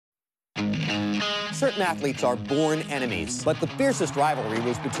certain athletes are born enemies, but the fiercest rivalry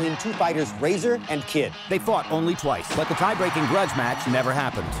was between two fighters, Razor and Kid. They fought only twice, but the tie-breaking grudge match never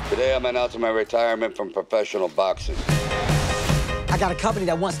happened. Today, I'm announcing my retirement from professional boxing. I got a company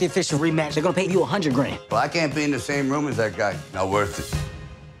that wants the official rematch. They're gonna pay you $100 grand. Well, I can't be in the same room as that guy. Not worth it.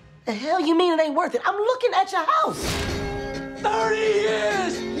 The hell you mean it ain't worth it? I'm looking at your house. 30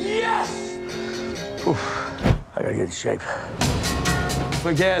 years! Yes! I gotta get in shape.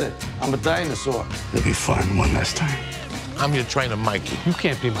 Forget it. I'm a dinosaur. It'll be fun one last time. I'm your trainer, Mikey. You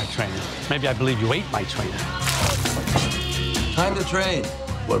can't be my trainer. Maybe I believe you ate my trainer. Time to train.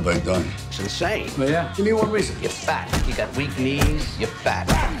 What have I done? It's insane. Yeah? Give me one reason. You're fat. You got weak knees. You're fat.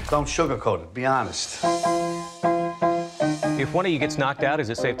 Don't sugarcoat it. Be honest. If one of you gets knocked out, is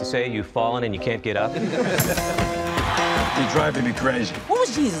it safe to say you've fallen and you can't get up? You're driving me crazy. What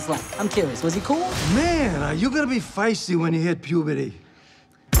was Jesus like? I'm curious. Was he cool? Man, are you gonna be feisty when you hit puberty?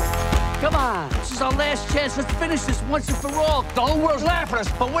 Come on. This is our last chance. Let's finish this once and for all. The whole world's laughing at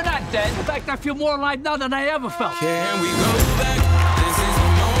us, but we're not dead. In fact, I feel more alive now than I ever felt. Can we go back? This is the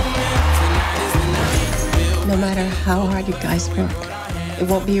moment. Tonight is the night. No matter how hard you guys work, it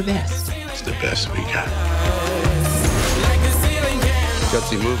won't be your best. It's the best we got.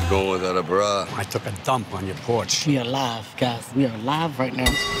 Gutsy move going without a bra. I took a dump on your porch. We are live, guys. We are live right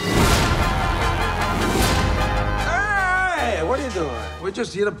now. Hey, what are you doing? We're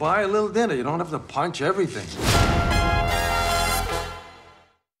just here to buy a little dinner. You don't have to punch everything.